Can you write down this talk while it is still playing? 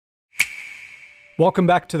Welcome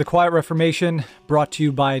back to The Quiet Reformation, brought to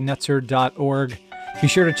you by netzer.org. Be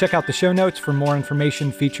sure to check out the show notes for more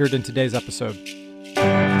information featured in today's episode.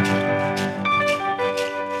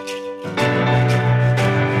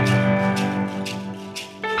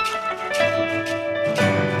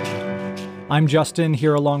 I'm Justin,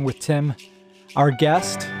 here along with Tim. Our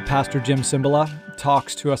guest, Pastor Jim Cymbala,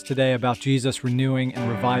 talks to us today about Jesus renewing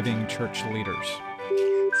and reviving church leaders.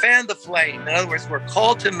 Fan the flame. In other words, we're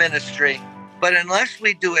called to ministry, but unless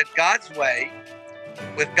we do it God's way,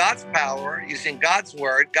 with God's power, using God's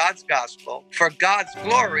word, God's gospel, for God's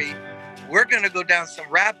glory, we're going to go down some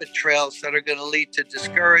rabbit trails that are going to lead to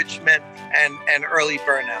discouragement and early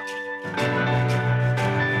burnout.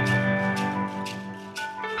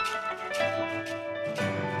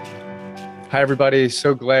 Hi, everybody.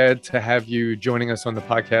 So glad to have you joining us on the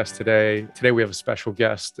podcast today. Today, we have a special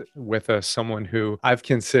guest with us, someone who I've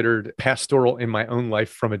considered pastoral in my own life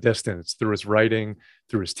from a distance, through his writing,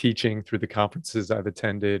 through his teaching, through the conferences I've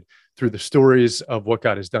attended, through the stories of what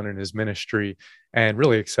God has done in his ministry, and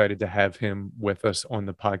really excited to have him with us on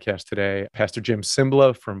the podcast today. Pastor Jim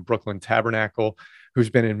Cymbala from Brooklyn Tabernacle, who's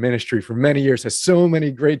been in ministry for many years, has so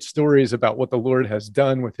many great stories about what the Lord has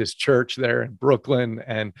done with his church there in Brooklyn.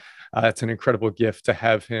 And it's an incredible gift to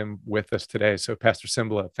have him with us today. So Pastor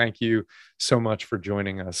Cymbala, thank you so much for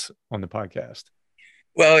joining us on the podcast.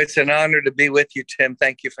 Well, it's an honor to be with you, Tim.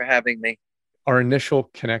 Thank you for having me. Our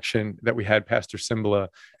initial connection that we had, Pastor Cymbala,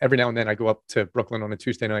 every now and then I go up to Brooklyn on a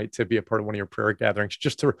Tuesday night to be a part of one of your prayer gatherings,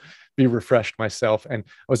 just to be refreshed myself. And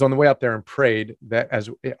I was on the way up there and prayed that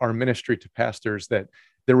as our ministry to pastors, that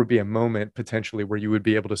there would be a moment potentially where you would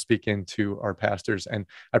be able to speak into our pastors. And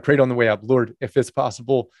I prayed on the way up, Lord, if it's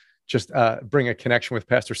possible, just bring a connection with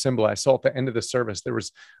Pastor Cymbala. I saw at the end of the service, there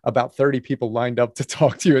was about 30 people lined up to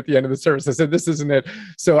talk to you at the end of the service. I said, this isn't it.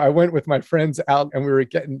 So I went with my friends out and we were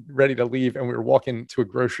getting ready to leave and we were walking to a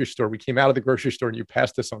grocery store. We came out of the grocery store and you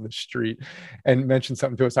passed us on the street and mentioned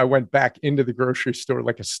something to us. I went back into the grocery store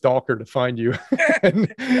like a stalker to find you.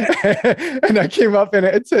 and I came up and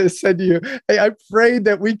it said to you, hey, I prayed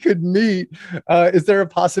that we could meet. Is there a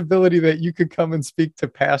possibility that you could come and speak to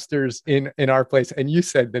pastors in our place? And you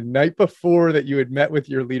said the night before that you had met with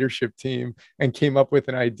your leadership team and came up with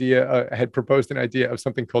an idea, had proposed an idea of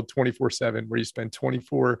something called 24/7, where you spend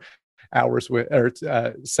 24 hours with, or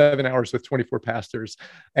 7 hours with 24 pastors.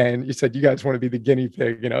 And you said, you guys want to be the guinea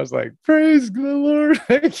pig. And I was like, praise the Lord.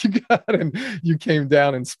 Thank you, God. And you came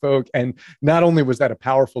down and spoke. And not only was that a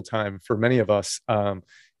powerful time for many of us,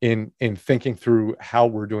 in thinking through how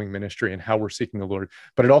we're doing ministry and how we're seeking the Lord,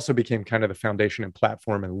 but it also became kind of the foundation and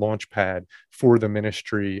platform and launch pad for the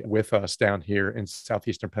ministry with us down here in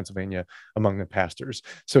southeastern Pennsylvania among the pastors.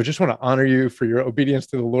 So just want to honor you for your obedience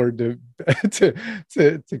to the Lord to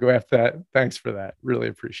go after that. Thanks for that. Really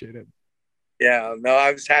appreciate it. Yeah, no,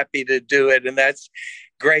 I was happy to do it. And that's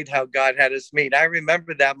great how God had us meet. I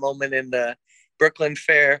remember that moment in the Brooklyn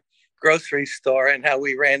Fair grocery store and how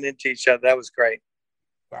we ran into each other. That was great.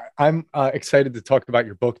 I'm excited to talk about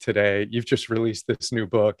your book today. You've just released this new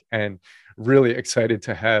book and really excited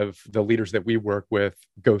to have the leaders that we work with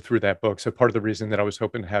go through that book. So part of the reason that I was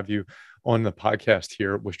hoping to have you on the podcast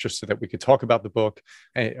here was just so that we could talk about the book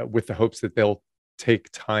with the hopes that they'll take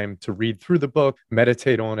time to read through the book,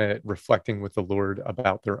 meditate on it, reflecting with the Lord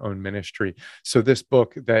about their own ministry. So this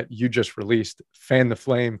book that you just released, Fan the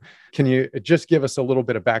Flame, can you just give us a little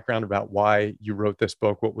bit of background about why you wrote this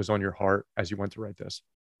book? What was on your heart as you went to write this?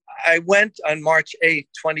 I went on March 8th,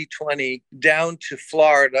 2020, down to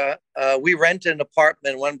Florida. We rent an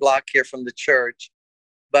apartment 1 block here from the church,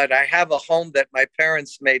 but I have a home that my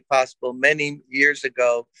parents made possible many years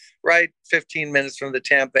ago, right 15 minutes from the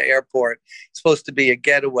Tampa airport. It's supposed to be a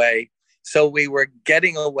getaway. So we were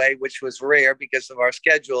getting away, which was rare because of our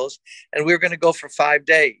schedules, and we were going to go for 5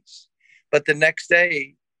 days. But the next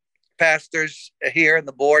day, pastors here and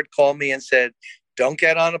the board called me and said, don't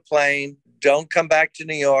get on a plane. Don't come back to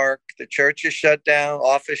New York. The church is shut down,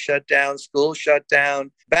 office shut down, school shut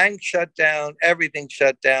down, bank shut down, everything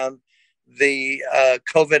shut down. The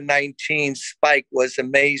COVID-19 spike was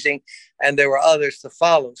amazing, and there were others to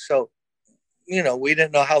follow. So, we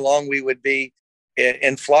didn't know how long we would be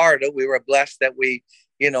in Florida. We were blessed that we,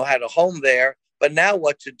 had a home there, but now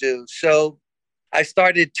what to do? So I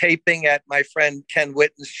started taping at my friend Ken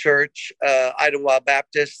Witten's church, Idlewild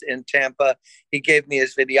Baptist in Tampa. He gave me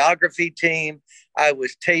his videography team. I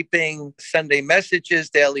was taping Sunday messages,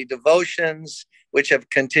 daily devotions, which have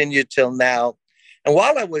continued till now. And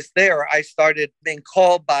while I was there, I started being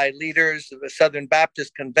called by leaders of the Southern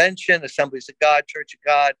Baptist Convention, Assemblies of God, Church of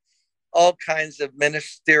God, all kinds of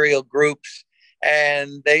ministerial groups.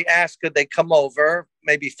 And they asked, could they come over,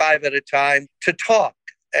 maybe 5 at a time, to talk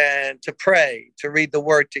and to pray, to read the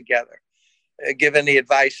word together, give any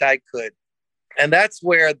advice I could. And that's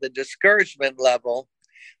where the discouragement level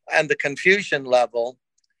and the confusion level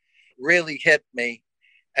really hit me.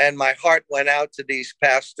 And my heart went out to these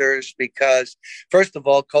pastors because, first of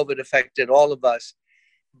all, COVID affected all of us.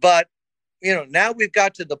 But, now we've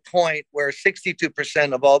got to the point where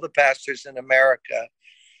 62% of all the pastors in America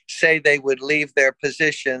say they would leave their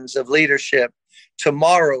positions of leadership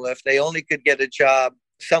tomorrow if they only could get a job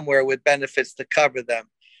somewhere with benefits to cover them.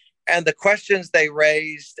 And the questions they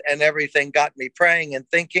raised and everything got me praying and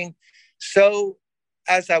thinking. So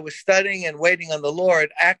as I was studying and waiting on the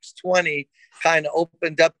Lord, Acts 20 kind of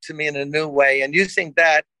opened up to me in a new way. And using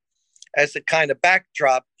that as a kind of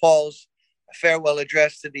backdrop, Paul's farewell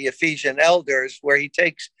address to the Ephesian elders, where he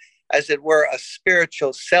takes, as it were, a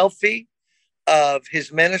spiritual selfie of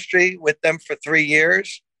his ministry with them for 3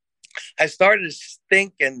 years. I started to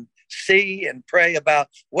think and see and pray about,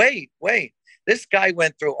 wait, this guy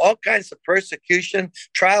went through all kinds of persecution,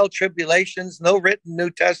 trial, tribulations, no written New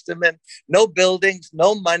Testament, no buildings,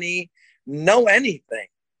 no money, no anything,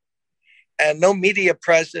 and no media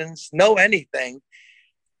presence, no anything.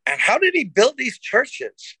 And how did he build these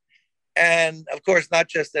churches? And of course, not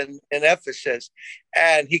just in Ephesus.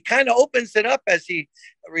 And he kind of opens it up as he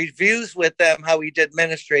reviews with them how he did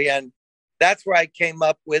ministry. And that's where I came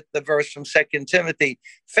up with the verse from 2 Timothy,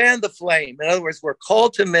 fan the flame. In other words, we're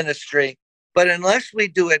called to ministry, but unless we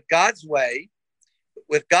do it God's way,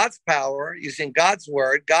 with God's power, using God's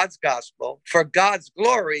word, God's gospel, for God's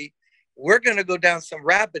glory, we're going to go down some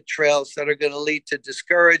rabbit trails that are going to lead to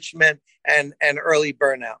discouragement and early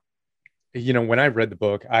burnout. When I read the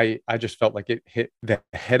book, I just felt like it hit the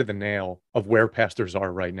head of the nail of where pastors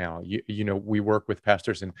are right now. We work with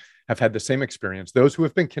pastors and have had the same experience. Those who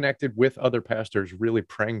have been connected with other pastors, really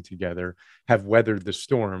praying together, have weathered the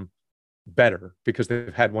storm better because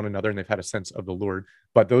they've had one another and they've had a sense of the Lord.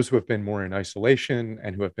 But those who have been more in isolation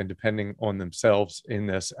and who have been depending on themselves in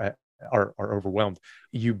this are overwhelmed.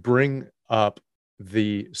 You bring up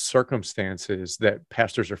the circumstances that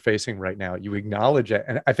pastors are facing right now. You acknowledge it.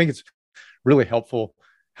 And I think it's really helpful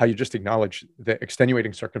how you just acknowledge the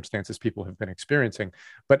extenuating circumstances people have been experiencing,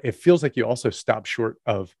 but it feels like you also stop short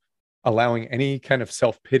of allowing any kind of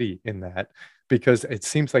self-pity in that, because it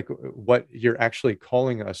seems like what you're actually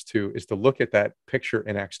calling us to is to look at that picture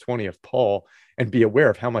in Acts 20 of Paul and be aware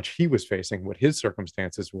of how much he was facing, what his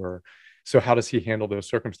circumstances were. So how does he handle those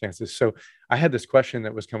circumstances? So I had this question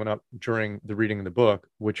that was coming up during the reading of the book,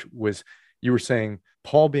 which was, you were saying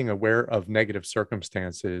Paul being aware of negative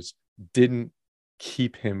circumstances didn't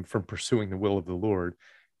keep him from pursuing the will of the Lord.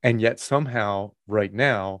 And yet somehow right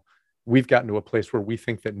now, we've gotten to a place where we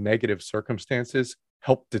think that negative circumstances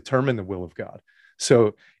help determine the will of God.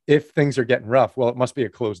 So if things are getting rough, well, it must be a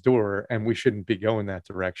closed door and we shouldn't be going that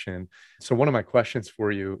direction. So one of my questions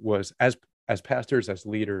for you was, as pastors, as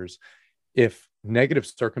leaders, if negative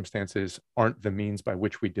circumstances aren't the means by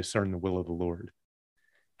which we discern the will of the Lord,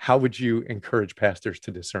 how would you encourage pastors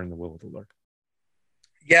to discern the will of the Lord?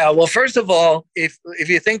 Yeah, well, first of all, if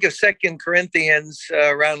you think of 2 Corinthians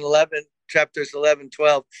around chapters 11,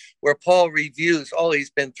 12, where Paul reviews all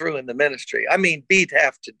he's been through in the ministry. I mean, beat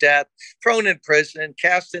half to death, thrown in prison,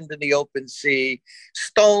 cast into the open sea,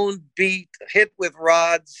 stoned, beat, hit with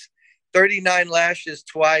rods, 39 lashes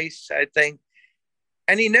twice, I think.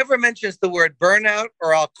 And he never mentions the word burnout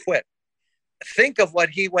or I'll quit. Think of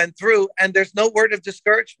what he went through, and there's no word of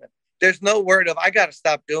discouragement. There's no word of, I got to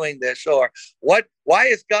stop doing this, or why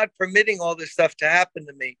is God permitting all this stuff to happen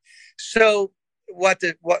to me? So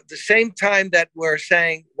the same time that we're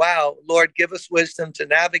saying, wow, Lord, give us wisdom to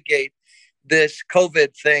navigate this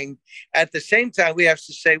COVID thing, at the same time, we have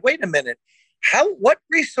to say, wait a minute, what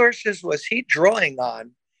resources was he drawing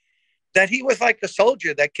on that he was like a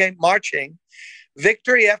soldier that came marching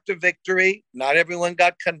victory after victory? Not everyone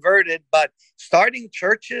got converted, but starting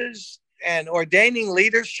churches and ordaining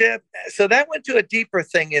leadership. So that went to a deeper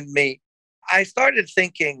thing in me. I started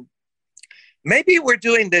thinking, maybe we're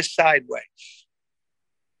doing this sideways.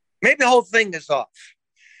 Maybe the whole thing is off.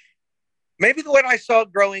 Maybe what I saw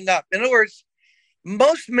growing up. In other words,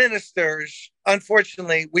 most ministers,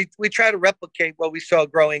 unfortunately, we try to replicate what we saw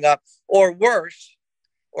growing up, or worse,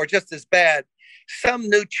 or just as bad, some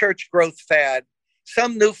new church growth fad,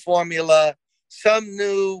 some new formula, some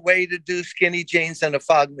new way to do skinny jeans and a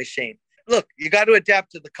fog machine. Look, you got to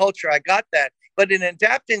adapt to the culture. I got that. But in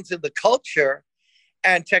adapting to the culture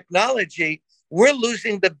and technology, we're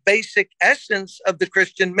losing the basic essence of the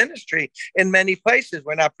Christian ministry in many places.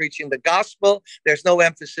 We're not preaching the gospel. There's no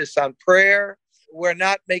emphasis on prayer. we're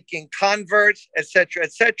not making converts, et cetera,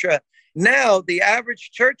 et cetera. Now the average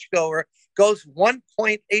churchgoer goes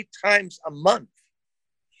 1.8 times a month.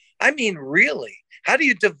 I mean, really, how do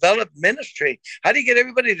you develop ministry? How do you get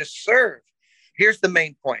everybody to serve? Here's the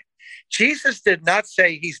main point. Jesus did not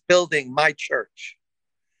say he's building my church.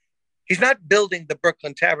 He's not building the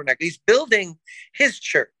Brooklyn Tabernacle. He's building his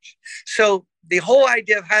church. So the whole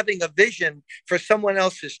idea of having a vision for someone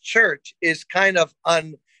else's church is kind of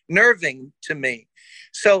unnerving to me.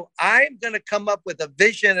 So I'm going to come up with a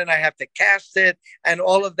vision and I have to cast it and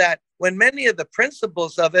all of that, when many of the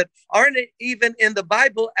principles of it aren't even in the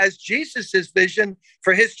Bible as Jesus's vision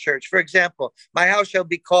for his church. For example, my house shall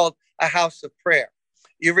be called a house of prayer.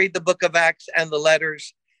 You read the book of Acts and the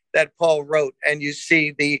letters that Paul wrote, and you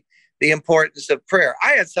see the importance of prayer.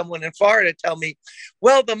 I had someone in Florida tell me,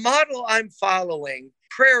 well, the model I'm following,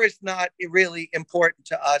 prayer is not really important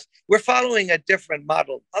to us. We're following a different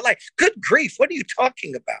model. I'm like, good grief, what are you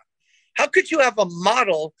talking about? How could you have a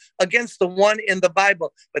model against the one in the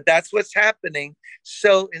Bible? But that's what's happening.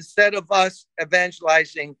 So instead of us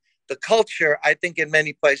evangelizing the culture, I think in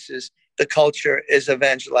many places, the culture is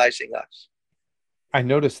evangelizing us. I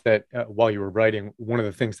noticed that while you were writing, one of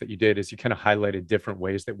the things that you did is you kind of highlighted different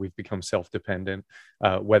ways that we've become self-dependent,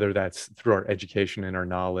 whether that's through our education and our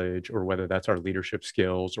knowledge, or whether that's our leadership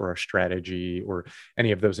skills or our strategy or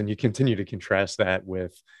any of those. And you continue to contrast that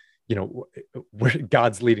with, where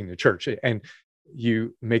God's leading the church. And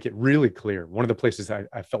you make it really clear. One of the places I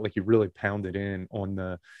felt like you really pounded in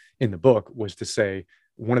the book was to say,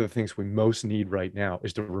 one of the things we most need right now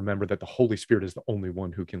is to remember that the Holy Spirit is the only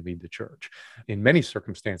one who can lead the church. In many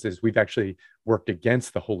circumstances, we've actually worked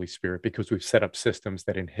against the Holy Spirit because we've set up systems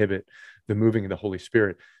that inhibit the moving of the Holy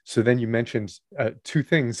Spirit. So then you mentioned two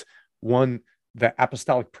things. One, the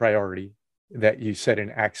apostolic priority that you said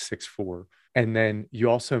in Acts 6:4. And then you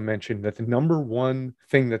also mentioned that the number one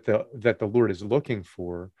thing that the Lord is looking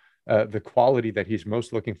for, the quality that he's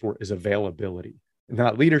most looking for, is availability.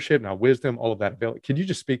 Not leadership, not wisdom, all of that. Can you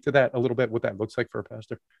just speak to that a little bit, what that looks like for a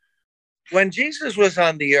pastor? When Jesus was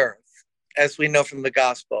on the earth, as we know from the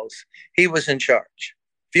Gospels, he was in charge.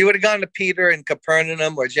 If you would have gone to Peter in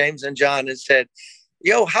Capernaum or James and John and said,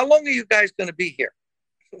 yo, how long are you guys going to be here?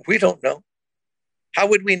 We don't know. How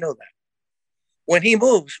would we know that? When he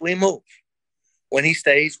moves, we move. When he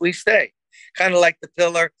stays, we stay. Kind of like the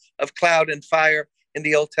pillar of cloud and fire in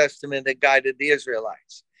the Old Testament that guided the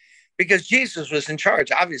Israelites. Because Jesus was in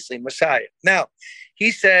charge, obviously, Messiah. Now, he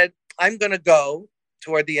said, I'm going to go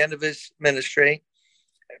toward the end of his ministry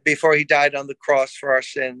before he died on the cross for our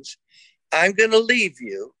sins. I'm going to leave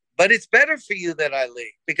you, but it's better for you that I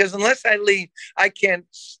leave, because unless I leave, I can't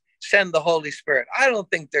send the Holy Spirit. I don't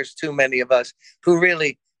think there's too many of us who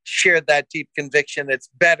really share that deep conviction. It's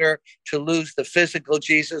better to lose the physical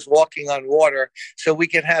Jesus walking on water so we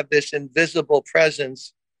can have this invisible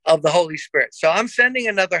presence of the Holy Spirit. So I'm sending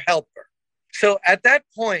another helper. So at that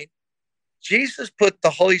point, Jesus put the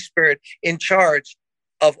Holy Spirit in charge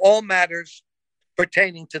of all matters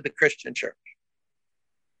pertaining to the Christian church.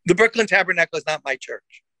 The Brooklyn Tabernacle is not my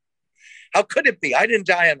church. How could it be? I didn't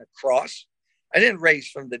die on a cross. I didn't raise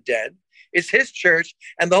from the dead. It's his church,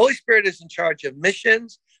 and the Holy Spirit is in charge of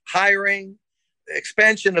missions, hiring,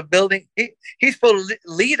 expansion of building. He's supposed to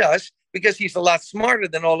lead us because he's a lot smarter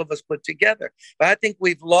than all of us put together. But I think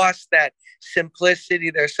we've lost that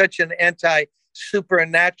simplicity. There's such an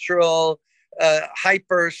anti-supernatural,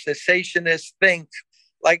 hyper-cessationist thing.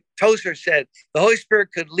 Like Tozer said, the Holy Spirit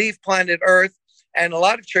could leave planet Earth, and a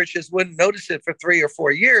lot of churches wouldn't notice it for 3 or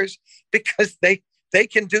 4 years because they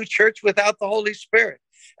can do church without the Holy Spirit.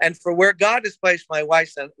 And for where God has placed my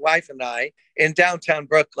wife and I in downtown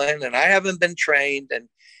Brooklyn, and I haven't been trained, and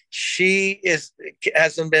she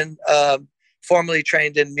hasn't been formally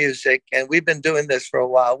trained in music, and we've been doing this for a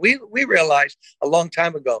while. We realized a long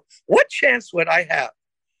time ago, what chance would I have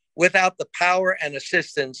without the power and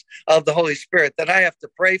assistance of the Holy Spirit, that I have to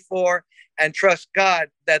pray for and trust God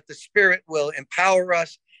that the Spirit will empower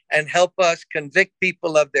us and help us convict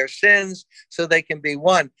people of their sins so they can be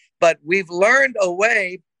one. But we've learned a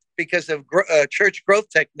way, because of church growth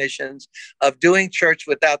technicians, of doing church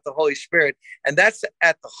without the Holy Spirit. And that's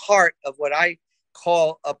at the heart of what I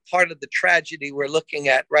call a part of the tragedy we're looking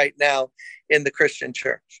at right now in the Christian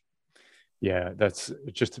church. Yeah, that's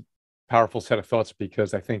just a powerful set of thoughts,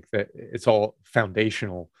 because I think that it's all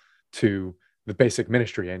foundational to the basic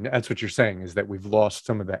ministry. And that's what you're saying, is that we've lost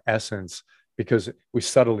some of the essence because we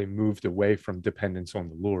subtly moved away from dependence on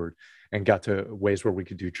the Lord and got to ways where we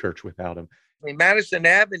could do church without him. I mean, Madison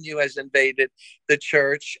Avenue has invaded the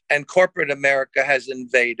church, and corporate America has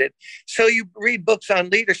invaded. So you read books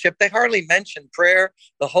on leadership, they hardly mention prayer,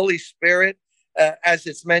 the Holy Spirit. as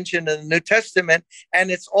it's mentioned in the New Testament. And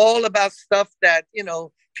it's all about stuff that,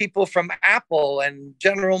 people from Apple and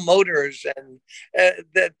General Motors and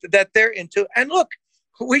that they're into. And look,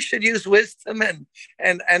 we should use wisdom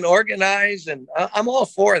and organize. And I'm all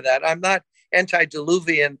for that. I'm not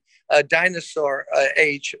antediluvian dinosaur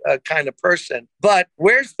age kind of person. But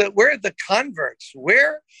where are the converts?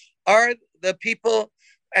 Where are the people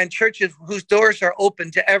and churches whose doors are open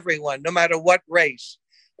to everyone, no matter what race,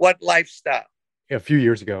 what lifestyle? A few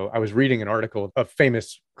years ago, I was reading an article of a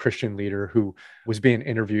famous Christian leader who was being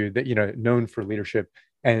interviewed, that, known for leadership.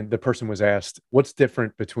 And the person was asked, what's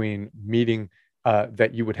different between meeting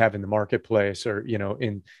that you would have in the marketplace or,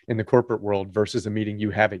 in the corporate world versus a meeting you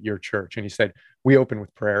have at your church? And he said, we open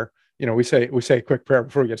with prayer. We say a quick prayer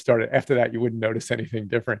before we get started. After that, you wouldn't notice anything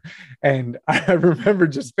different. And I remember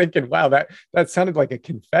just thinking, wow, that sounded like a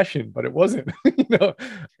confession, but it wasn't.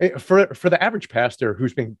 For the average pastor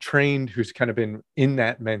who's been trained, who's kind of been in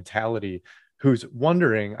that mentality, who's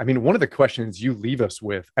wondering, one of the questions you leave us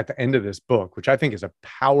with at the end of this book, which I think is a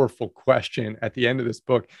powerful question at the end of this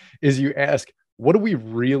book, is you ask, what do we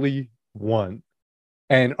really want?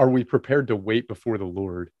 And are we prepared to wait before the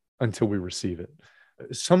Lord until we receive it?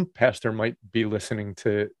 Some pastor might be listening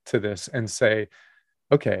to this and say,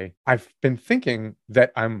 okay, I've been thinking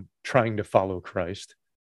that I'm trying to follow Christ,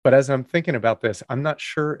 but as I'm thinking about this, I'm not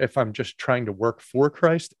sure if I'm just trying to work for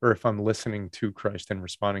Christ or if I'm listening to Christ and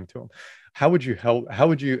responding to him. How would you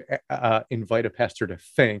invite a pastor to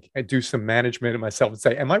think and do some management of myself and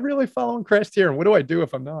say, am I really following Christ here? And what do I do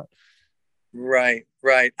if I'm not? Right.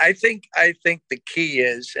 I think the key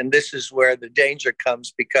is, and this is where the danger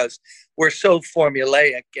comes, because we're so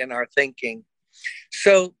formulaic in our thinking.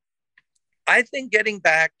 So I think getting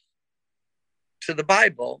back to the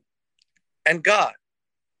Bible and God,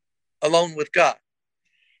 alone with God,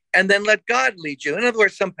 and then let God lead you. In other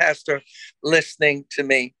words, some pastor listening to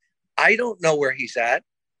me, I don't know where he's at.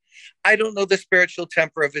 I don't know the spiritual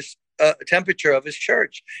temperature of his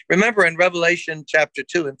church. Remember in Revelation chapter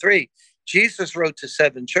 2 and 3, Jesus wrote to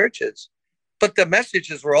 7 churches, but the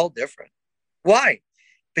messages were all different. Why?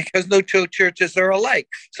 Because no 2 churches are alike.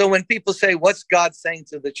 So when people say, what's God saying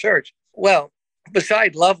to the church? Well,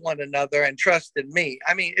 besides love one another and trust in me,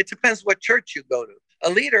 it depends what church you go to. A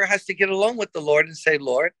leader has to get along with the Lord and say,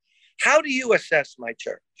 Lord, how do you assess my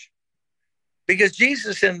church? Because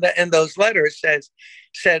Jesus in those letters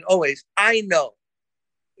said always, I know.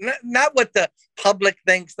 Not what the public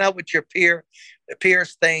thinks, not what your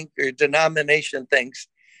peers think or denomination thinks.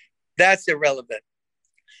 That's irrelevant.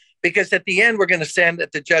 Because at the end, we're going to stand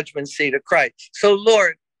at the judgment seat of Christ. So,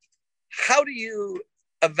 Lord, how do you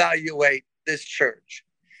evaluate this church?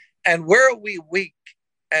 And where are we weak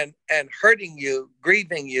and hurting you,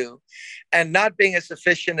 grieving you, and not being as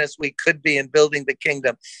efficient as we could be in building the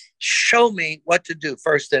kingdom? Show me what to do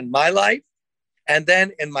first in my life, and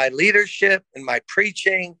then in my leadership, in my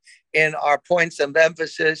preaching, in our points of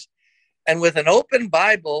emphasis. And with an open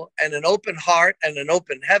Bible and an open heart and an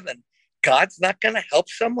open heaven, God's not going to help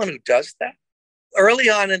someone who does that. Early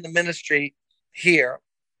on in the ministry here,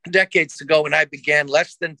 decades ago when I began,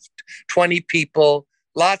 less than 20 people,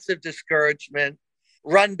 lots of discouragement,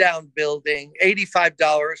 rundown building,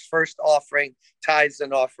 $85 first offering, tithes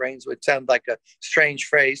and offerings, which sound like a strange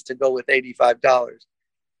phrase to go with $85.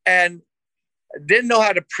 And didn't know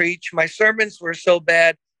how to preach. My sermons were so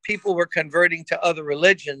bad, people were converting to other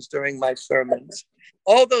religions during my sermons.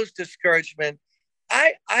 All those discouragement,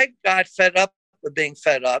 I got fed up with being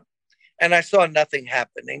fed up, and I saw nothing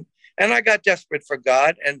happening. And I got desperate for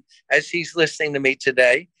God. And as he's listening to me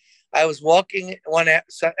today, I was walking one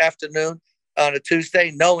afternoon on a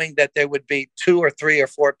Tuesday, knowing that there would be 2 or 3 or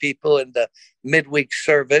 4 people in the midweek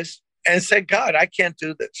service, and said, God, I can't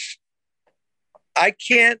do this. I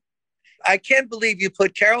can't believe you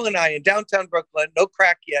put Carol and I in downtown Brooklyn, no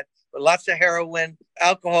crack yet, but lots of heroin,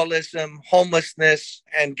 alcoholism, homelessness,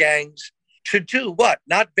 and gangs. To do what?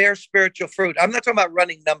 Not bear spiritual fruit. I'm not talking about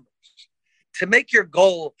running numbers. To make your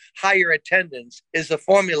goal higher attendance is a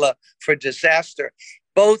formula for disaster,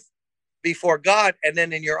 both before God and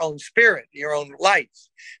then in your own spirit, your own life,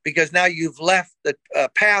 because now you've left the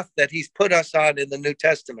path that he's put us on in the New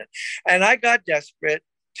Testament. And I got desperate,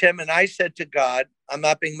 Tim, and I said to God, I'm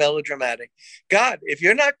not being melodramatic, God, if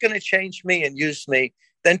you're not going to change me and use me,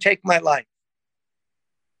 then take my life.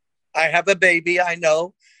 I have a baby, I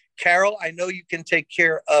know. Carol, I know you can take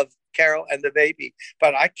care of Carol and the baby,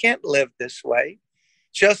 but I can't live this way.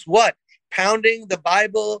 Just what? Pounding the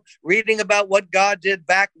Bible, reading about what God did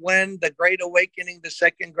back when, the Great Awakening, the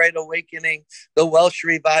Second Great Awakening, the Welsh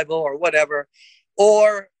Revival, or whatever,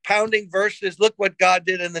 or pounding verses, look what God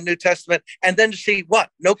did in the New Testament, and then to see what?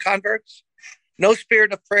 No converts? no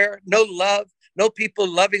spirit of prayer, no love, no people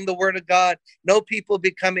loving the word of God, no people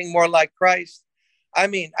becoming more like Christ. I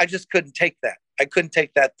mean, I just couldn't take that. I couldn't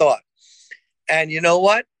take that thought. And you know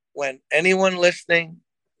what? When anyone listening,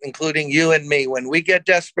 including you and me, when we get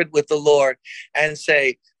desperate with the Lord and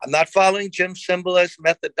say, I'm not following Jim Cymbala's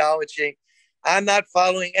methodology, I'm not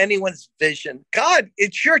following anyone's vision. God,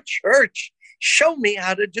 it's your church. Show me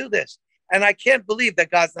how to do this. And I can't believe that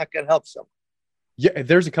God's not going to help someone. Yeah,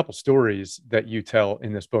 there's a couple stories that you tell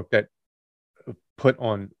in this book that put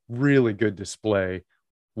on really good display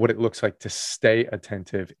what it looks like to stay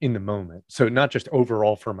attentive in the moment. So not just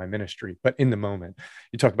overall for my ministry, but in the moment.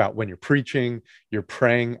 You talk about when you're preaching, you're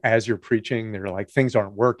praying as you're preaching. They're like, things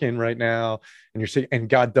aren't working right now. And you're saying, and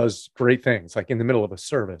God does great things, like in the middle of a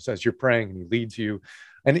service as you're praying and he leads you.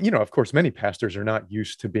 And, you know, of course, many pastors are not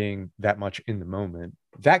used to being that much in the moment.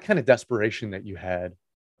 That kind of desperation that you had,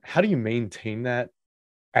 how do you maintain that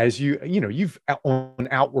as you've on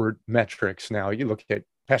outward metrics now? You look at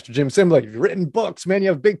Pastor Jim Cymbala, you've written books, man, you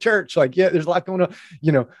have a big church, like, yeah, there's a lot going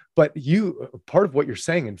on, but part of what you're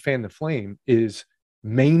saying in Fan the Flame is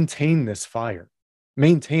maintain this fire,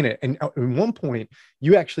 maintain it. And at one point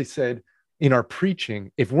you actually said in our preaching,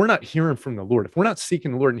 if we're not hearing from the Lord, if we're not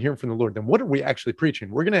seeking the Lord and hearing from the Lord, then what are we actually preaching?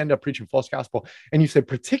 We're going to end up preaching false gospel. And you said,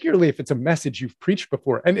 particularly if it's a message you've preached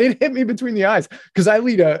before. And it hit me between the eyes because I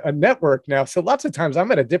lead a network now. So lots of times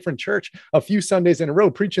I'm at a different church a few Sundays in a row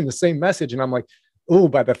preaching the same message. And I'm like, oh,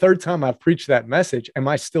 by the third time I've preached that message, am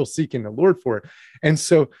I still seeking the Lord for it? And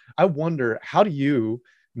so I wonder, how do you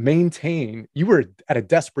maintain, you were at a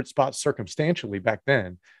desperate spot circumstantially back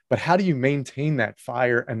then, but how do you maintain that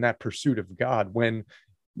fire and that pursuit of God when,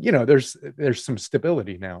 there's some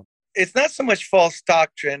stability now? It's not so much false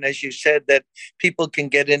doctrine, as you said, that people can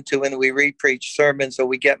get into when we re-preach sermons or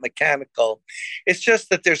we get mechanical. It's just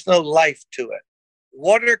that there's no life to it.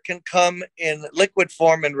 Water can come in liquid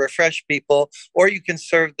form and refresh people, or you can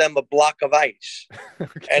serve them a block of ice.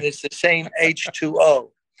 Okay. And it's the same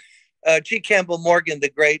H2O. G. Campbell Morgan, the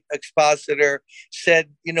great expositor, said,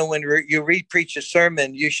 when you re-preach a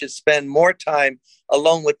sermon, you should spend more time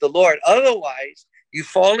alone with the Lord. Otherwise, you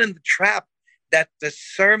fall in the trap that the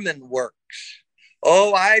sermon works.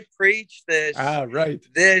 Oh, I preach this. Right.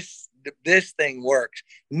 This thing works.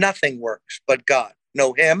 Nothing works but God.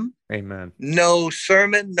 No hymn. Amen. No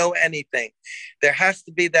sermon, no anything. There has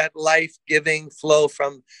to be that life-giving flow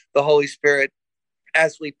from the Holy Spirit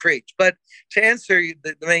as we preach. But to answer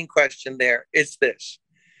the main question there, it's this.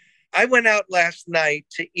 I went out last night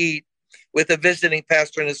to eat with a visiting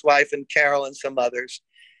pastor and his wife and Carol and some others.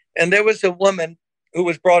 And there was a woman who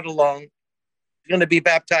was brought along, going to be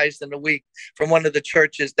baptized in a week from one of the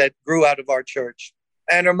churches that grew out of our church.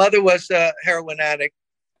 And her mother was a heroin addict.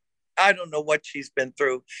 I don't know what she's been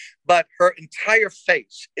through, but her entire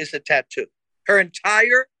face is a tattoo. Her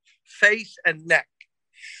entire face and neck.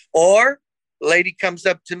 Or a lady comes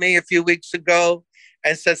up to me a few weeks ago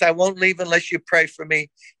and says, I won't leave unless you pray for me.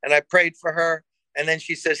 And I prayed for her. And then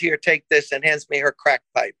she says, here, take this, and hands me her crack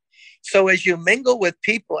pipe. So as you mingle with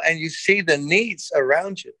people and you see the needs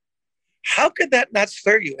around you, how could that not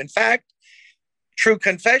stir you? In fact, true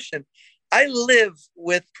confession, I live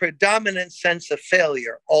with predominant sense of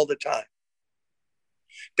failure all the time.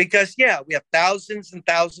 Because, we have thousands and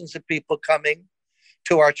thousands of people coming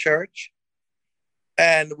to our church.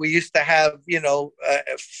 And we used to have,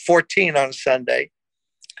 14 on Sunday.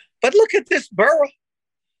 But look at this borough.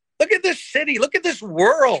 Look at this city. Look at this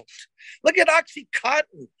world. Look at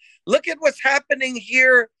OxyContin. Look at what's happening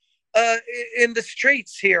here in the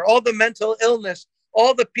streets here. All the mental illness,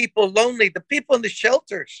 all the people lonely, the people in the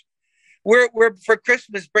shelters. We're for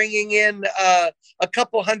Christmas bringing in a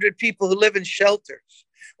couple hundred people who live in shelters.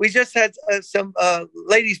 We just had some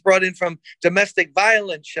ladies brought in from domestic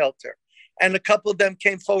violence shelter, and a couple of them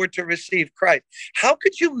came forward to receive Christ. How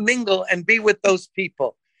could you mingle and be with those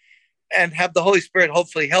people and have the Holy Spirit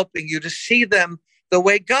hopefully helping you to see them the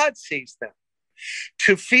way God sees them,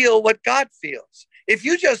 to feel what God feels? If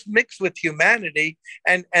you just mix with humanity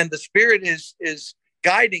and the Spirit is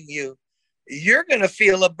guiding you, you're going to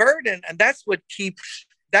feel a burden. And that's what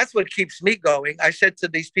keeps me going. I said to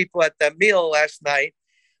these people at that meal last night,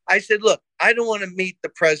 I said, look, I don't want to meet the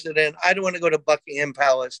president. I don't want to go to Buckingham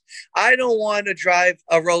Palace. I don't want to drive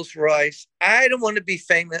a Rolls Royce. I don't want to be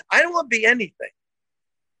famous. I don't want to be anything.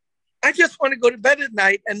 I just want to go to bed at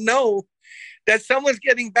night and know that someone's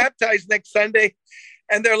getting baptized next Sunday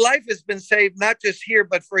and their life has been saved, not just here,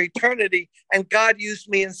 but for eternity. And God used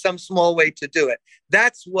me in some small way to do it.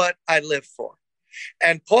 That's what I live for.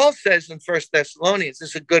 And Paul says in 1 Thessalonians, this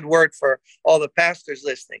is a good word for all the pastors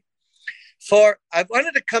listening. For I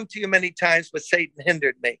wanted to come to you many times, but Satan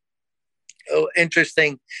hindered me.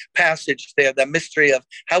 interesting passage there, the mystery of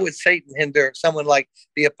how would Satan hinder someone like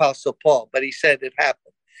the Apostle Paul, but he said it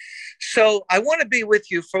happened. So I want to be with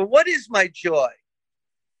you for what is my joy?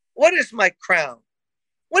 What is my crown?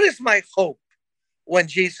 What is my hope when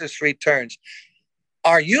Jesus returns?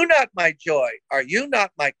 Are you not my joy? Are you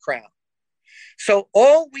not my crown? So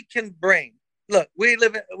all we can bring, look, we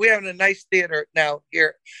have a nice theater now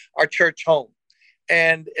here, our church home.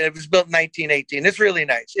 And it was built in 1918. It's really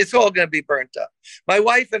nice. It's all going to be burnt up. My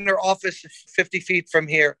wife in her office 50 feet from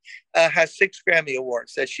here has 6 Grammy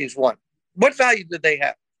Awards that she's won. What value do they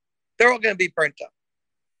have? They're all going to be burnt up.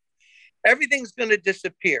 Everything's going to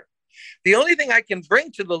disappear. The only thing I can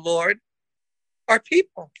bring to the Lord are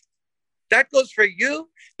people. That goes for you.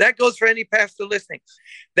 That goes for any pastor listening.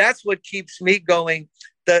 That's what keeps me going,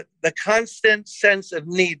 the constant sense of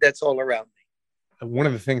need that's all around me. One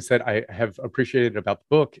of the things that I have appreciated about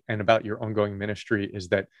the book and about your ongoing ministry is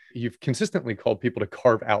that you've consistently called people to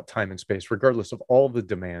carve out time and space, regardless of all the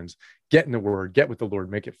demands, get in the Word, get with the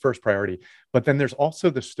Lord, make it first priority. But then there's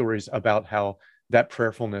also the stories about how that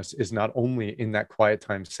prayerfulness is not only in that quiet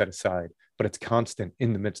time set aside, but it's constant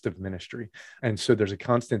in the midst of ministry. And so there's a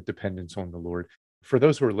constant dependence on the Lord. For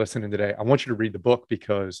those who are listening today, I want you to read the book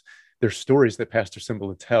because there's stories that Pastor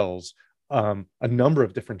Cymbala tells, a number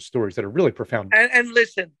of different stories that are really profound. And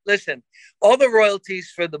listen, all the royalties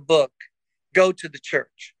for the book go to the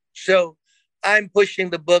church. So I'm pushing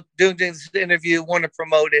the book, doing this interview, want to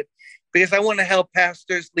promote it because I want to help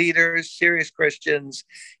pastors, leaders, serious Christians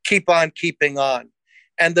keep on keeping on.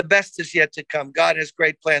 And the best is yet to come. God has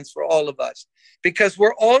great plans for all of us because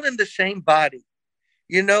we're all in the same body.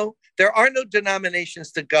 You know, there are no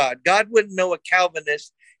denominations to God. God wouldn't know a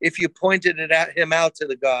Calvinist if you pointed him out to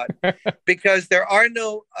the God, because there are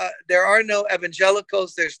no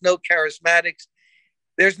evangelicals, there's no charismatics,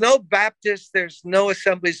 there's no Baptists, there's no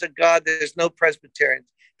Assemblies of God, there's no Presbyterians.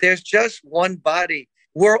 There's just one body.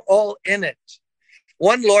 We're all in it.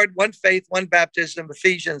 One Lord, one faith, one baptism,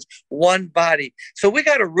 Ephesians, one body. So we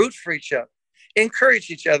got to root for each other, encourage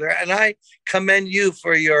each other. And I commend you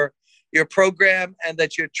for your program and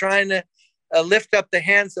that you're trying to lift up the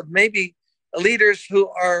hands of maybe leaders who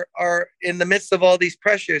are in the midst of all these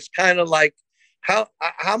pressures, kind of like, how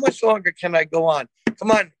much longer can I go on?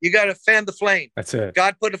 Come on, you got to fan the flame. That's it.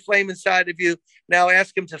 God put a flame inside of you. Now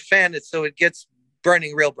ask him to fan it so it gets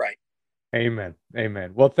burning real bright. Amen.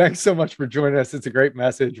 Amen. Well, thanks so much for joining us. It's a great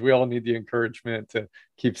message. We all need the encouragement to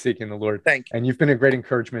keep seeking the Lord. Thank you. And you've been a great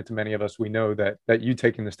encouragement to many of us. We know that you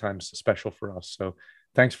taking this time is special for us. So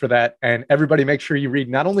thanks for that. And everybody, make sure you read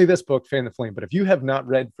not only this book, Fan the Flame, but if you have not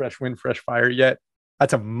read Fresh Wind, Fresh Fire yet,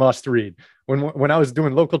 that's a must read. When I was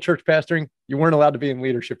doing local church pastoring, you weren't allowed to be in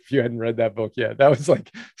leadership if you hadn't read that book yet. That was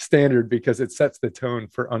like standard because it sets the tone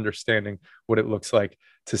for understanding what it looks like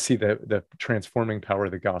to see the transforming power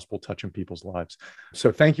of the gospel touching people's lives.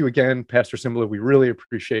 So thank you again, Pastor Cymbala. We really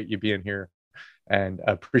appreciate you being here and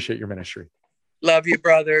appreciate your ministry. Love you,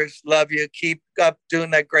 brothers. Love you. Keep up doing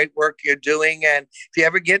that great work you're doing. And if you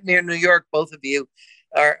ever get near New York, both of you,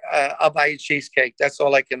 I'll buy you cheesecake. That's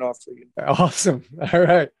all I can offer you. Awesome. All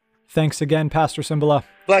right. Thanks again, Pastor Cymbala.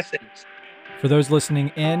 Blessings. For those listening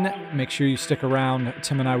in, make sure you stick around.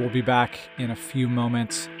 Tim and I will be back in a few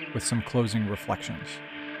moments with some closing reflections.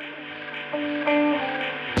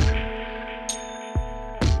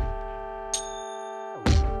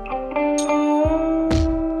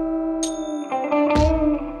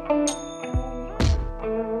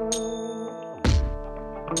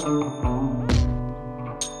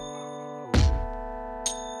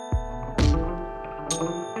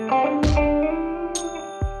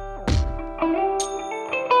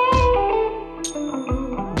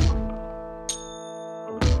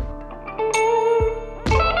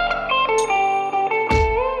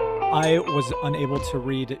 I was unable to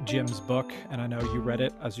read Jim's book, and I know you read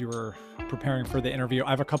it as you were preparing for the interview. I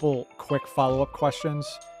have a couple quick follow-up questions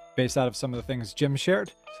based out of some of the things Jim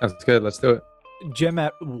shared. Sounds good. Let's do it. Jim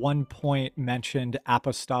at one point mentioned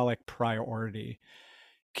apostolic priority.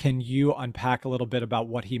 Can you unpack a little bit about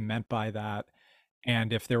what he meant by that?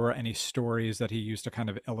 And if there were any stories that he used to kind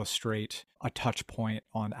of illustrate a touch point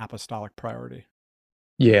on apostolic priority?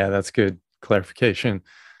 Yeah, that's good clarification.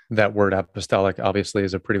 That word apostolic obviously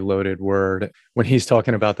is a pretty loaded word. When he's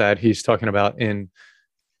talking about that, he's talking about in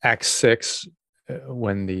Acts 6,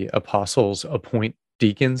 when the apostles appoint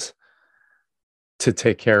deacons to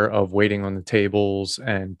take care of waiting on the tables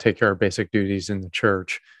and take care of basic duties in the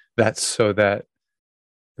church. That's so that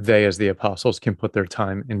they, as the apostles, can put their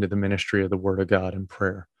time into the ministry of the word of God and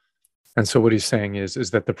prayer. And so what he's saying is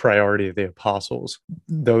that the priority of the apostles,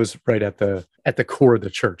 those right at the core of the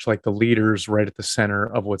church, like the leaders right at the center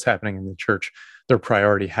of what's happening in the church, their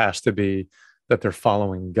priority has to be that they're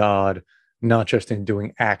following God, not just in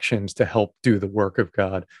doing actions to help do the work of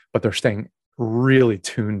God, but they're staying really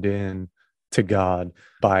tuned in to God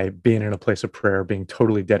by being in a place of prayer, being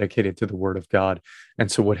totally dedicated to the word of God.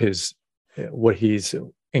 And so what he's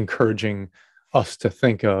encouraging us to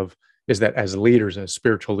think of is that as leaders, as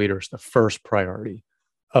spiritual leaders, the first priority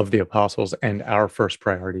of the apostles and our first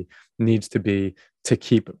priority needs to be to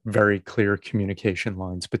keep very clear communication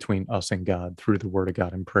lines between us and God through the word of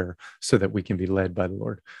God and prayer so that we can be led by the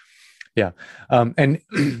Lord. Yeah. And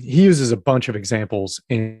he uses a bunch of examples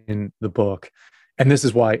in the book. And this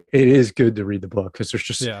is why it is good to read the book, because there's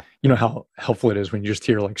just, you know, how helpful it is when you just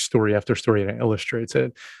hear like story after story and it illustrates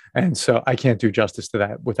it. And so I can't do justice to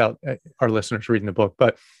that without our listeners reading the book.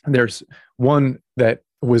 But there's one that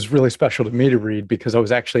was really special to me to read because I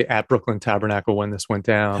was actually at Brooklyn Tabernacle when this went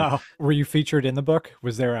down. Oh, were you featured in the book?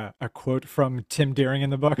 Was there a quote from Tim Deering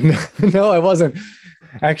in the book? No, I wasn't.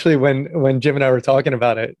 Actually, when Jim and I were talking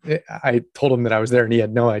about it, I told him that I was there and he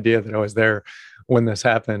had no idea that I was there when this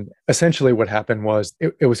happened. Essentially what happened was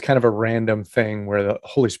it was kind of a random thing where the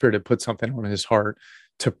Holy Spirit had put something on his heart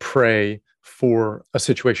to pray for a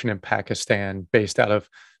situation in Pakistan based out of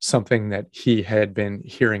something that he had been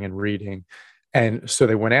hearing and reading. And so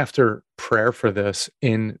they went after prayer for this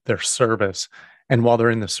in their service. And while they're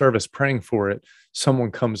in the service praying for it,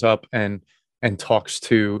 someone comes up and talks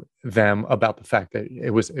to them about the fact that it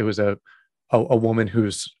was a woman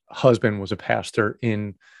whose husband was a pastor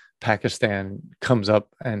in Pakistan, comes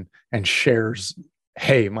up and shares,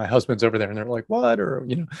 hey, my husband's over there. And they're like, what? Or,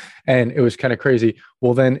 you know, and it was kind of crazy.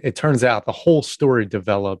 Well, then it turns out the whole story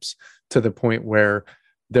develops to the point where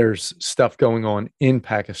there's stuff going on in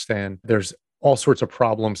Pakistan. There's all sorts of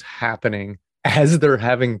problems happening as they're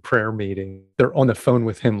having prayer meeting. They're on the phone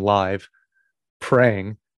with him live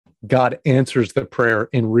praying. God answers the prayer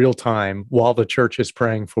in real time while the church is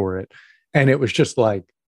praying for it. And it was just like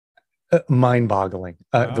mind boggling,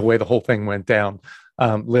 wow, the way the whole thing went down,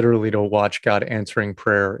 literally to watch God answering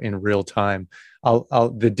prayer in real time.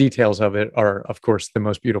 The details of it are, of course, the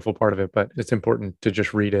most beautiful part of it, but it's important to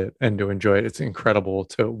just read it and to enjoy it. It's incredible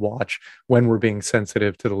to watch when we're being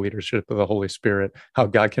sensitive to the leadership of the Holy Spirit, how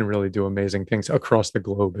God can really do amazing things across the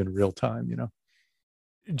globe in real time, you know.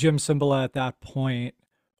 Jim Cymbala at that point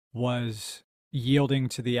was yielding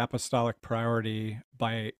to the apostolic priority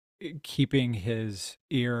by keeping his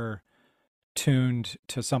ear tuned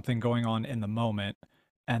to something going on in the moment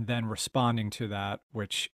and then responding to that,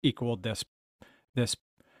 which equaled this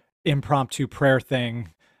impromptu prayer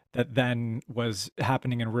thing that then was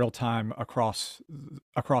happening in real time across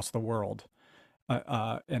the world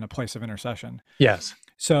in a place of intercession. Yes.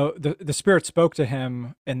 So the Spirit spoke to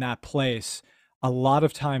him in that place. A lot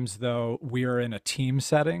of times, though, we are in a team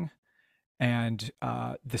setting, and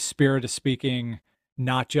the Spirit is speaking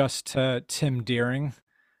not just to Tim Deering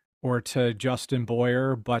or to Justin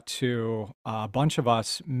Boyer, but to a bunch of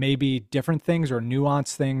us, maybe different things or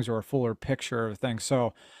nuanced things or a fuller picture of things.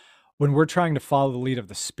 So when we're trying to follow the lead of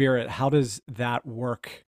the Spirit, how does that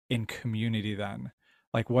work in community then?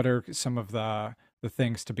 Like, what are some of the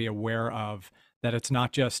things to be aware of, that it's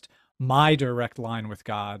not just my direct line with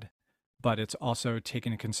God, but it's also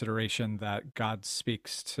taking into consideration that God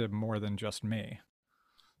speaks to more than just me?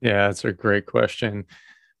 Yeah, that's a great question.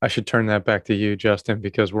 I should turn that back to you, Justin,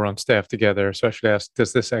 because we're on staff together. So I should ask,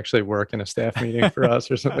 does this actually work in a staff meeting for us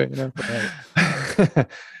or something? You know, right.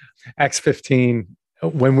 Acts 15,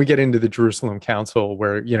 when we get into the Jerusalem Council,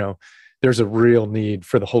 where, you know, there's a real need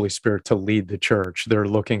for the Holy Spirit to lead the church. They're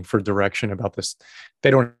looking for direction about this. They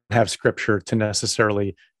don't have scripture to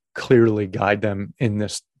necessarily clearly guide them in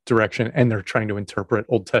this direction, and they're trying to interpret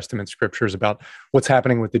Old Testament scriptures about what's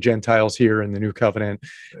happening with the Gentiles here in the New Covenant.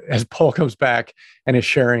 As Paul comes back and is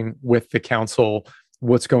sharing with the council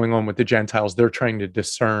what's going on with the Gentiles, they're trying to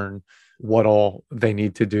discern what all they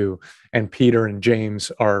need to do. And Peter and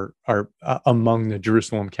James are among the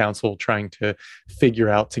Jerusalem council trying to figure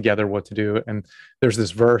out together what to do. And there's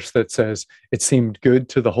this verse that says, it seemed good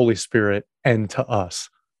to the Holy Spirit and to us.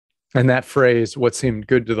 And that phrase, what seemed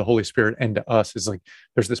good to the Holy Spirit and to us, is like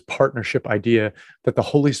there's this partnership idea that the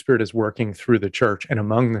Holy Spirit is working through the church and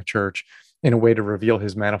among the church in a way to reveal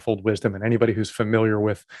his manifold wisdom. And anybody who's familiar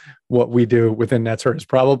with what we do within Netzer has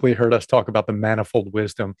probably heard us talk about the manifold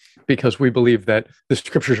wisdom, because we believe that the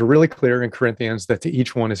scriptures are really clear in Corinthians that to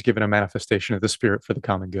each one is given a manifestation of the Spirit for the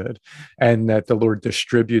common good, and that the Lord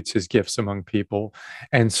distributes his gifts among people.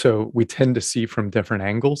 And so we tend to see from different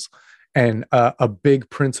angles. And a big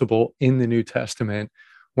principle in the New Testament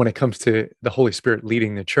when it comes to the Holy Spirit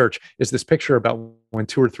leading the church is this picture about when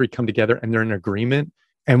two or three come together and they're in agreement.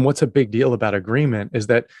 And what's a big deal about agreement is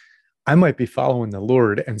that I might be following the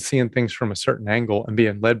Lord and seeing things from a certain angle and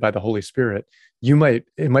being led by the Holy Spirit. It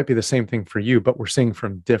might be the same thing for you, but we're seeing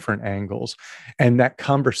from different angles. And that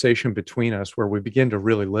conversation between us where we begin to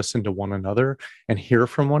really listen to one another and hear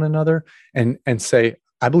from one another and say,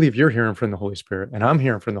 I believe you're hearing from the Holy Spirit and I'm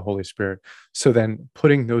hearing from the Holy Spirit. So then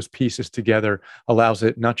putting those pieces together allows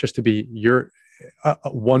it not just to be your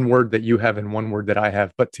one word that you have and one word that I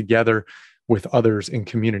have, but together with others in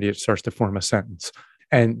community, it starts to form a sentence.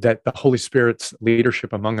 And that the Holy Spirit's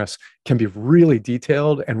leadership among us can be really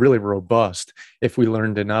detailed and really robust if we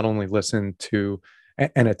learn to not only listen to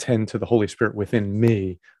and attend to the Holy Spirit within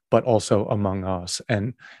me, but also among us.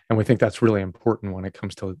 And we think that's really important when it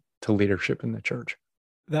comes to leadership in the church.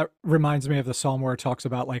 That reminds me of the psalm where it talks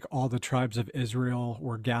about like all the tribes of Israel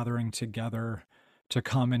were gathering together to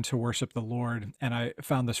come and to worship the Lord. And I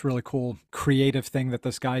found this really cool creative thing that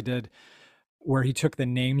this guy did where he took the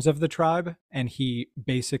names of the tribe and he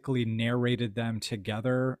basically narrated them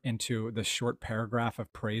together into the short paragraph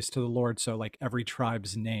of praise to the Lord. So like every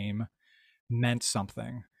tribe's name meant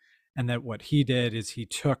something. And that what he did is he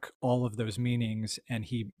took all of those meanings and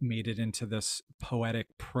he made it into this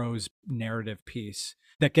poetic prose narrative piece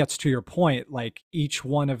that gets to your point. Like each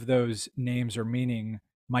one of those names or meaning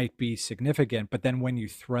might be significant, but then when you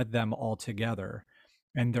thread them all together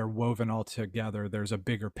and they're woven all together, there's a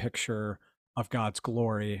bigger picture of God's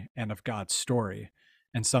glory and of God's story.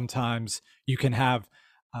 And sometimes you can have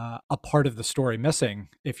a part of the story missing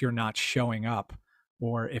if you're not showing up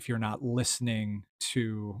or if you're not listening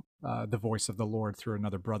to the voice of the Lord through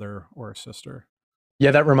another brother or a sister.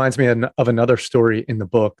 Yeah, that reminds me of another story in the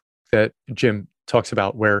book that Jim talks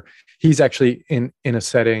about where he's actually in a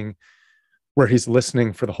setting where he's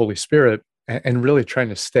listening for the Holy Spirit and really trying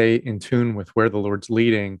to stay in tune with where the Lord's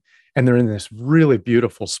leading. And they're in this really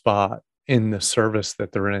beautiful spot in the service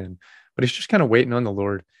that they're in, but he's just kind of waiting on the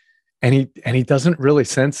Lord. And he doesn't really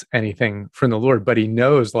sense anything from the Lord, but he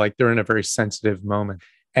knows like they're in a very sensitive moment.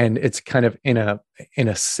 And it's kind of in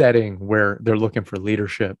a setting where they're looking for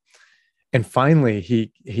leadership. And finally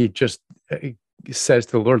he just says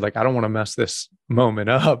to the Lord, like, I don't want to mess this moment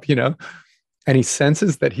up, you know? And he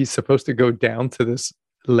senses that he's supposed to go down to this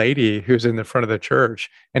lady who's in the front of the church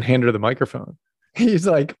and hand her the microphone. He's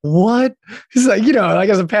like, what? He's like, like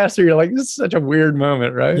as a pastor, you're like, this is such a weird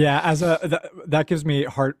moment, right? Yeah, that gives me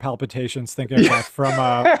heart palpitations thinking of that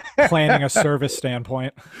from planning a service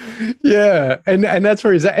standpoint. Yeah, and that's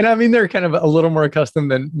where he's at. And I mean, they're kind of a little more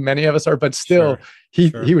accustomed than many of us are, but still,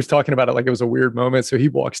 he was talking about it like it was a weird moment. So he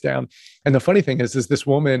walks down, and the funny thing is this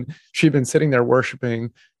woman, she'd been sitting there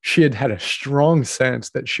worshiping. She had a strong sense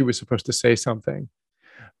that she was supposed to say something,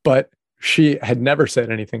 but she had never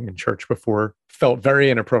said anything in church before, felt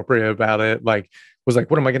very inappropriate about it, like was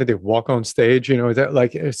like, what am I going to do? Walk on stage? Is that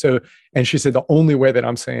like, so, and she said, the only way that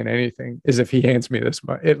I'm saying anything is if he hands me this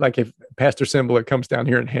mic. Like if Pastor Cymbala comes down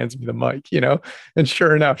here and hands me the mic, and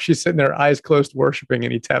sure enough, she's sitting there, eyes closed, worshiping,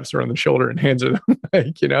 and he taps her on the shoulder and hands her the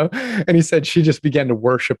mic, and he said, she just began to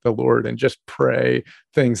worship the Lord and just pray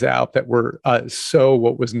things out that were so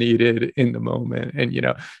what was needed in the moment. And,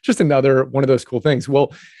 just another one of those cool things.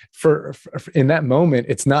 Well, for in that moment,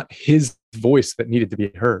 it's not his voice that needed to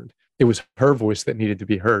be heard. It was her voice that needed to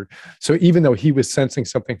be heard. So even though he was sensing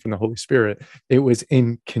something from the Holy Spirit, it was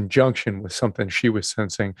in conjunction with something she was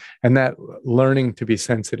sensing, and that learning to be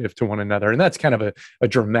sensitive to one another. And that's kind of a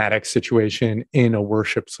dramatic situation in a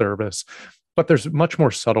worship service. But there's much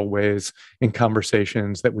more subtle ways in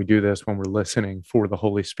conversations that we do this when we're listening for the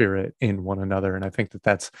Holy Spirit in one another. And I think that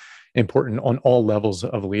that's important on all levels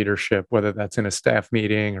of leadership, whether that's in a staff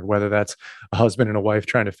meeting or whether that's a husband and a wife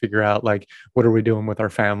trying to figure out, like, what are we doing with our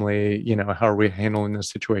family? How are we handling this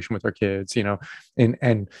situation with our kids? And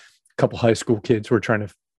a couple high school kids who are trying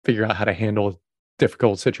to figure out how to handle a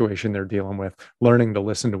difficult situation they're dealing with, learning to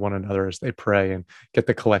listen to one another as they pray and get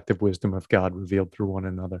the collective wisdom of God revealed through one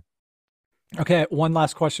another. Okay, one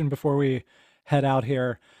last question before we head out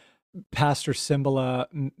here. Pastor Cymbala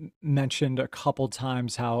mentioned a couple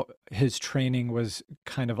times how his training was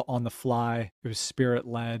kind of on the fly. It was spirit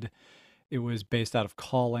led. It was based out of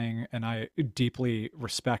calling. And I deeply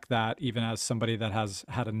respect that, even as somebody that has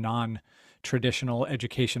had a non-traditional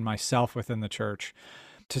education myself within the church.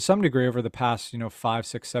 To some degree, over the past, 5,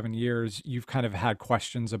 6, 7 years, you've kind of had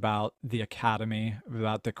questions about the academy,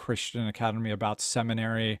 about the Christian academy, about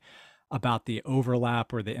seminary, about the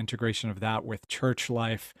overlap or the integration of that with church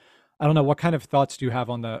life. I don't know, what kind of thoughts do you have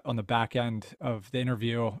on the back end of the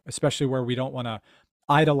interview, especially where we don't want to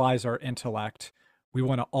idolize our intellect. We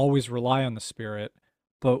want to always rely on the Spirit,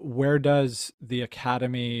 But where does the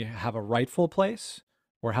academy have a rightful place,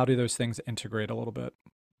 or how do those things integrate a little bit?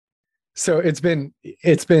 So it's been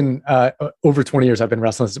over 20 years I've been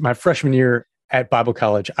wrestling. My freshman year at Bible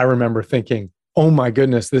college, I remember thinking, "Oh my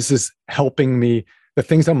goodness, this is helping me. The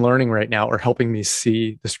things I'm learning right now are helping me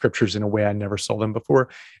see the scriptures in a way I never saw them before."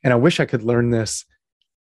 And I wish I could learn this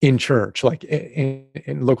in church, like in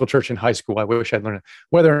local church in high school. I wish I'd learned it.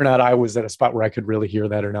 Whether or not I was at a spot where I could really hear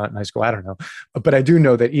that or not in high school, I don't know. But I do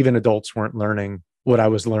know that even adults weren't learning what I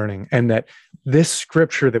was learning, and that this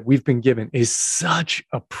scripture that we've been given is such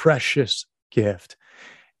a precious gift.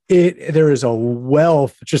 There is a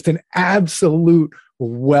wealth, just an absolute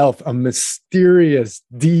wealth, a mysterious,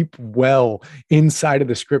 deep well inside of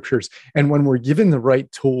the scriptures. And when we're given the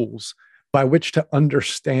right tools by which to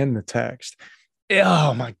understand the text,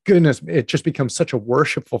 oh my goodness, it just becomes such a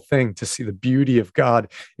worshipful thing to see the beauty of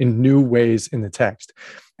God in new ways in the text.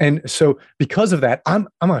 And so because of that, I'm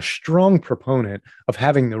a strong proponent of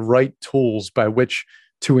having the right tools by which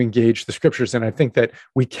to engage the scriptures. And I think that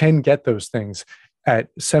we can get those things at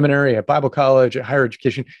seminary, at Bible college, at higher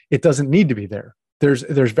education. It doesn't need to be there. There's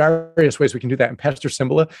various ways we can do that. And Pastor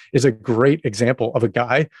Cymbala is a great example of a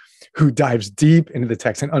guy who dives deep into the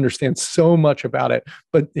text and understands so much about it.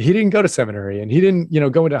 But he didn't go to seminary, and he didn't,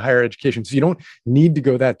 go into higher education. So you don't need to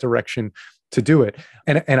go that direction to do it.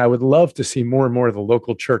 And I would love to see more and more of the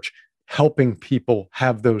local church helping people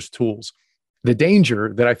have those tools. The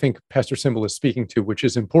danger that I think Pastor Cymbala is speaking to, which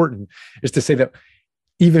is important, is to say that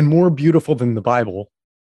even more beautiful than the Bible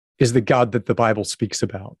is the God that the Bible speaks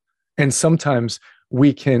about. And sometimes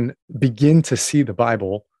we can begin to see the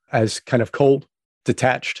Bible as kind of cold,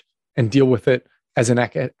 detached, and deal with it as an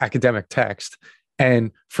academic text,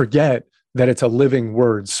 and forget that it's a living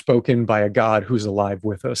word spoken by a God who's alive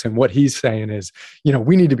with us. And what he's saying is,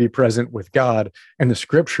 we need to be present with God and the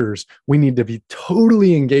scriptures. We need to be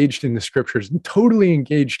totally engaged in the scriptures and totally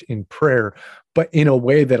engaged in prayer, but in a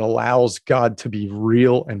way that allows God to be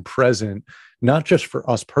real and present, not just for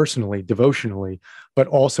us personally, devotionally, but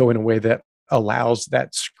also in a way that allows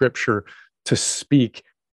that scripture to speak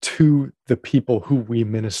to the people who we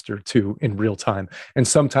minister to in real time. And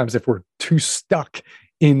sometimes if we're too stuck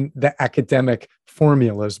in the academic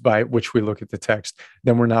formulas by which we look at the text,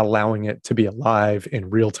 then we're not allowing it to be alive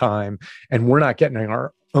in real time. And we're not getting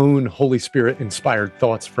our own Holy Spirit inspired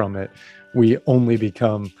thoughts from it. We only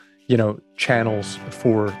become, channels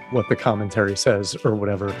for what the commentary says or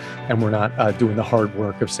whatever. And we're not doing the hard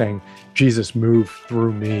work of saying, Jesus, move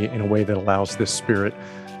through me in a way that allows this Spirit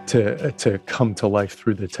to come to life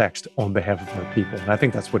through the text on behalf of our people. And I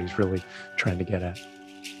think that's what he's really trying to get at.